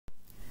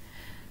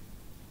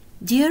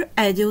Dear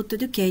adult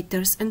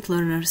educators and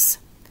learners,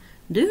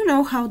 do you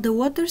know how the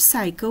water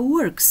cycle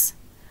works?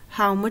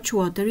 How much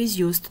water is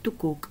used to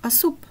cook a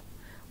soup?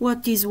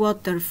 What is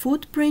water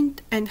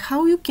footprint and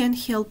how you can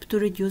help to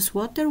reduce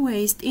water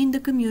waste in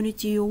the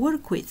community you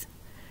work with?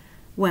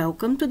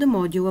 Welcome to the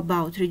module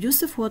about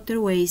reduce of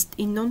water waste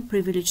in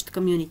non-privileged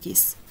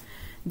communities.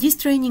 This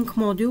training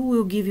module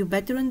will give you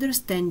better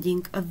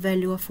understanding of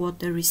value of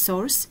water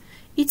resource,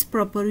 its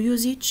proper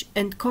usage,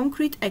 and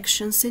concrete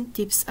actions and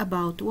tips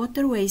about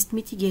water waste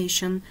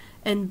mitigation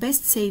and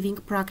best saving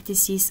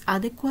practices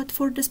adequate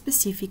for the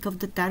specific of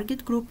the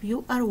target group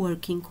you are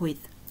working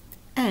with.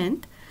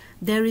 And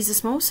there is a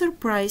small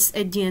surprise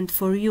at the end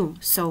for you,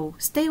 so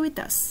stay with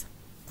us.